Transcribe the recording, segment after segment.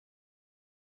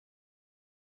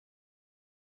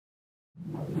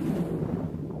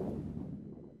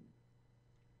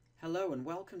Hello and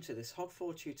welcome to this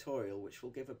HOG4 tutorial, which will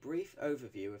give a brief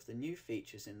overview of the new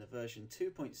features in the version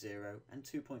 2.0 and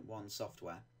 2.1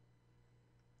 software.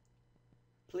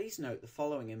 Please note the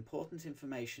following important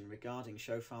information regarding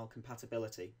show file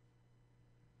compatibility.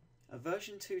 A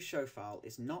version 2 show file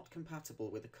is not compatible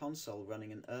with a console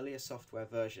running an earlier software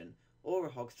version or a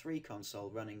HOG3 console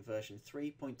running version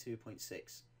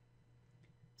 3.2.6.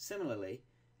 Similarly,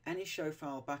 any show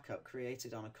file backup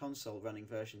created on a console running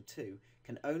version 2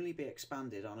 can only be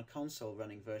expanded on a console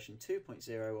running version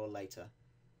 2.0 or later.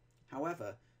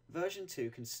 However, version 2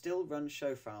 can still run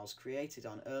show files created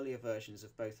on earlier versions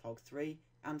of both HOG3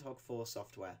 and HOG4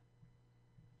 software.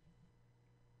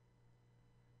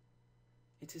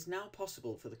 It is now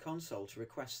possible for the console to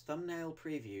request thumbnail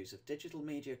previews of digital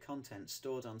media content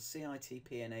stored on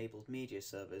CITP-enabled media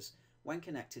servers when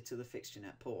connected to the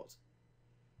FixtureNet port.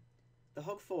 The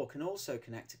HOG4 can also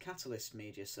connect to Catalyst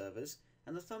media servers,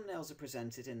 and the thumbnails are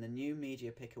presented in the new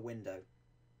Media Picker window.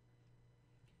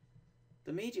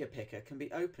 The Media Picker can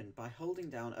be opened by holding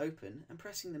down Open and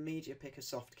pressing the Media Picker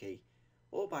soft key,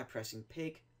 or by pressing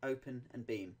Pig, Open and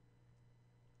Beam.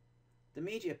 The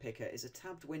Media Picker is a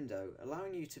tabbed window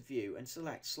allowing you to view and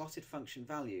select slotted function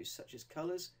values such as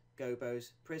colours,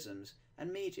 gobos, prisms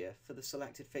and media for the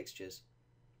selected fixtures.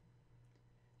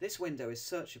 This window is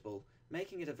searchable,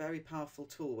 making it a very powerful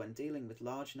tool when dealing with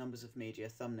large numbers of media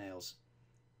thumbnails.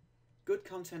 Good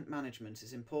content management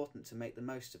is important to make the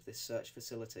most of this search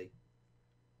facility.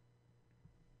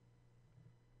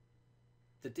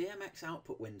 The DMX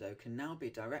output window can now be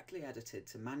directly edited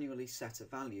to manually set a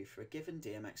value for a given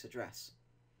DMX address.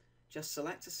 Just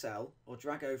select a cell or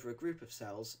drag over a group of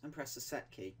cells and press the Set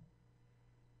key.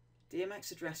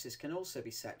 DMX addresses can also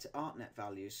be set to ArtNet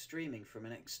values streaming from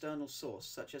an external source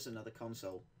such as another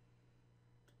console.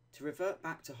 To revert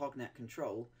back to HOGNet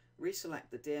control, reselect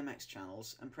the DMX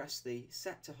channels and press the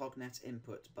Set to HOGNet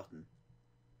Input button.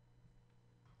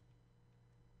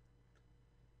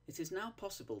 It is now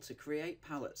possible to create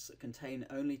palettes that contain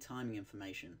only timing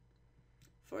information.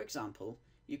 For example,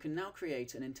 you can now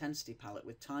create an intensity palette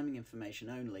with timing information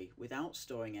only without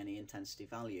storing any intensity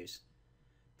values.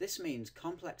 This means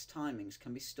complex timings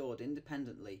can be stored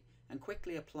independently and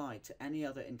quickly applied to any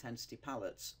other intensity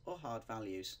palettes or hard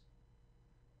values.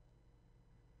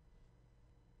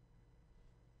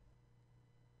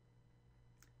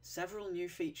 Several new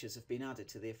features have been added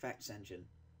to the effects engine.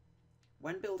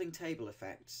 When building table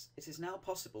effects, it is now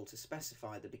possible to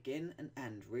specify the begin and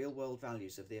end real-world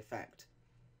values of the effect.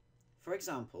 For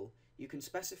example, you can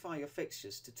specify your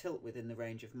fixtures to tilt within the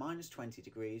range of -20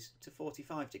 degrees to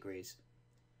 45 degrees.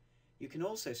 You can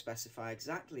also specify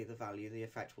exactly the value the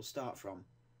effect will start from.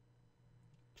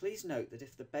 Please note that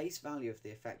if the base value of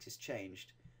the effect is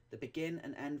changed, the begin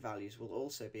and end values will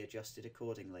also be adjusted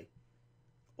accordingly.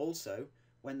 Also,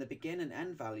 when the begin and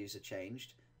end values are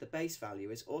changed, the base value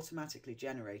is automatically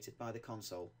generated by the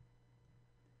console.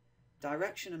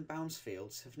 Direction and bounce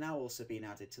fields have now also been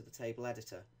added to the table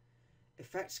editor.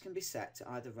 Effects can be set to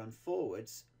either run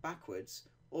forwards, backwards,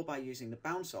 or by using the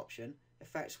bounce option,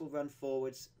 effects will run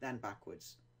forwards, then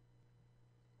backwards.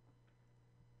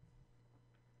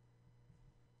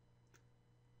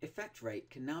 Effect rate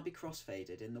can now be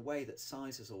crossfaded in the way that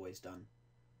size has always done.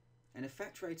 An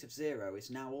effect rate of 0 is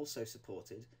now also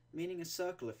supported, meaning a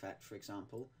circle effect, for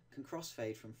example, can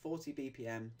crossfade from 40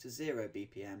 bpm to 0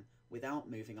 bpm without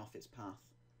moving off its path.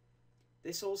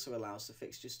 This also allows the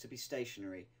fixtures to be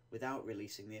stationary without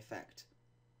releasing the effect.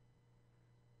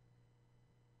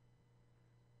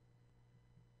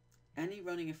 Any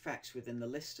running effects within the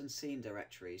list and scene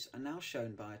directories are now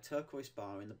shown by a turquoise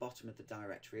bar in the bottom of the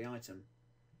directory item.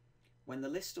 When the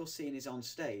list or scene is on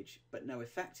stage but no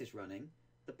effect is running,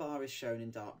 the bar is shown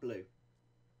in dark blue.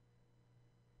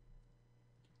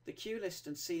 The cue list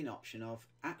and scene option of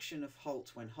Action of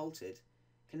Halt when halted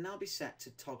can now be set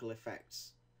to toggle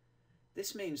effects.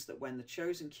 This means that when the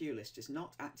chosen cue list is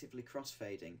not actively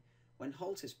crossfading, when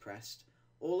Halt is pressed,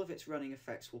 all of its running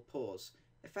effects will pause,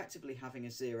 effectively having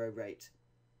a 0 rate.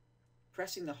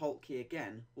 Pressing the Halt key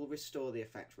again will restore the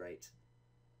effect rate.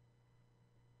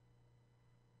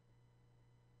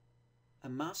 A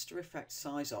master effect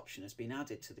size option has been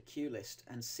added to the cue list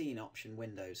and scene option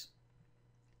windows.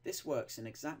 This works in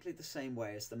exactly the same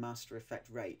way as the master effect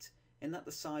rate, in that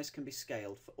the size can be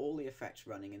scaled for all the effects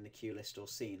running in the cue list or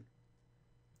scene.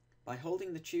 By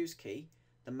holding the choose key,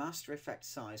 the master effect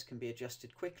size can be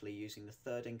adjusted quickly using the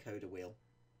third encoder wheel.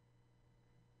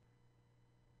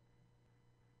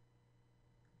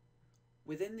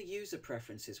 Within the User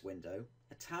Preferences window,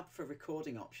 a tab for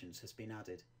recording options has been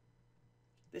added.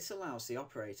 This allows the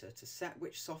operator to set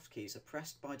which soft keys are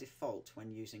pressed by default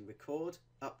when using record,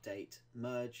 update,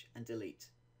 merge and delete.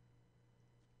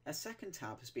 A second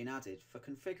tab has been added for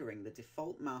configuring the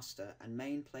default master and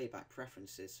main playback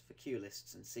preferences for cue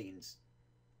lists and scenes.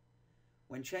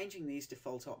 When changing these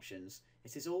default options,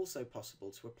 it is also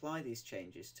possible to apply these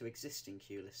changes to existing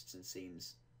cue lists and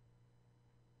scenes.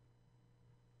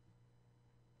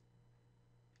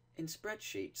 In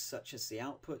spreadsheets such as the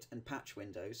output and patch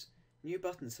windows, new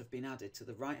buttons have been added to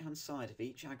the right-hand side of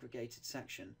each aggregated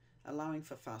section, allowing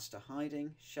for faster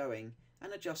hiding, showing,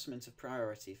 and adjustment of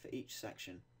priority for each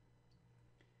section.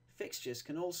 Fixtures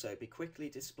can also be quickly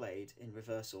displayed in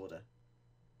reverse order.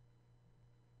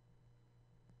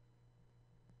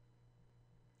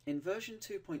 In version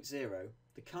 2.0,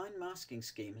 the kind masking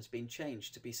scheme has been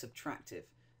changed to be subtractive,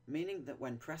 meaning that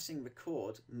when pressing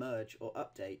record, merge, or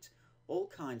update, all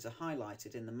kinds are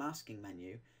highlighted in the masking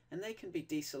menu and they can be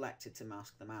deselected to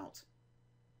mask them out.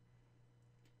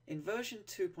 In version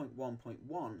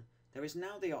 2.1.1, there is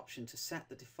now the option to set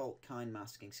the default kind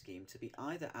masking scheme to be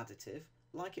either additive,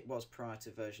 like it was prior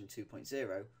to version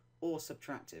 2.0, or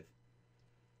subtractive.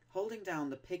 Holding down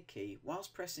the PIG key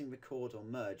whilst pressing record or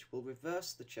merge will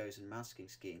reverse the chosen masking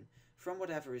scheme from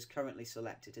whatever is currently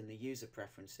selected in the user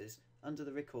preferences under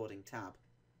the recording tab.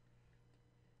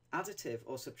 Additive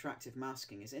or subtractive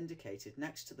masking is indicated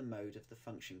next to the mode of the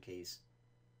function keys.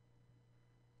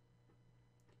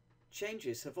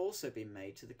 Changes have also been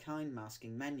made to the kind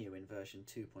masking menu in version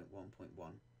 2.1.1.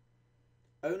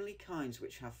 Only kinds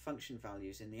which have function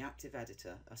values in the active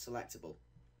editor are selectable.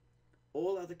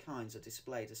 All other kinds are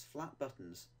displayed as flat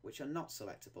buttons which are not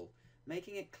selectable,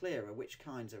 making it clearer which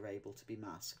kinds are able to be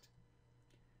masked.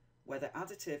 Whether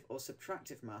additive or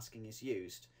subtractive masking is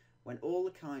used, when all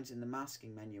the kinds in the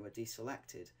masking menu are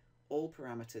deselected, all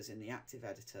parameters in the active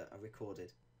editor are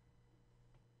recorded.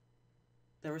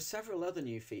 There are several other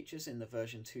new features in the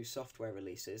version 2 software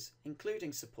releases,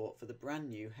 including support for the brand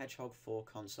new HOG 4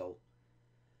 console.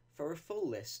 For a full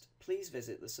list, please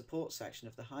visit the support section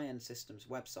of the High-End Systems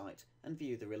website and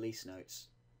view the release notes.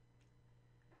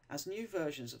 As new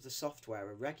versions of the software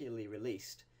are regularly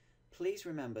released, please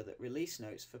remember that release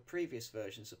notes for previous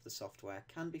versions of the software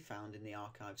can be found in the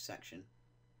Archives section.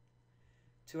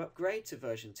 To upgrade to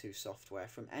version 2 software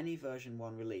from any version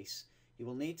 1 release, you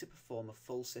will need to perform a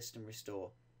full system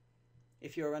restore.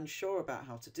 If you are unsure about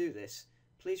how to do this,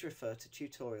 please refer to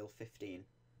tutorial 15.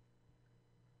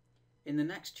 In the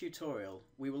next tutorial,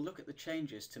 we will look at the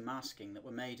changes to masking that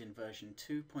were made in version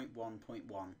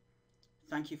 2.1.1.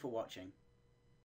 Thank you for watching.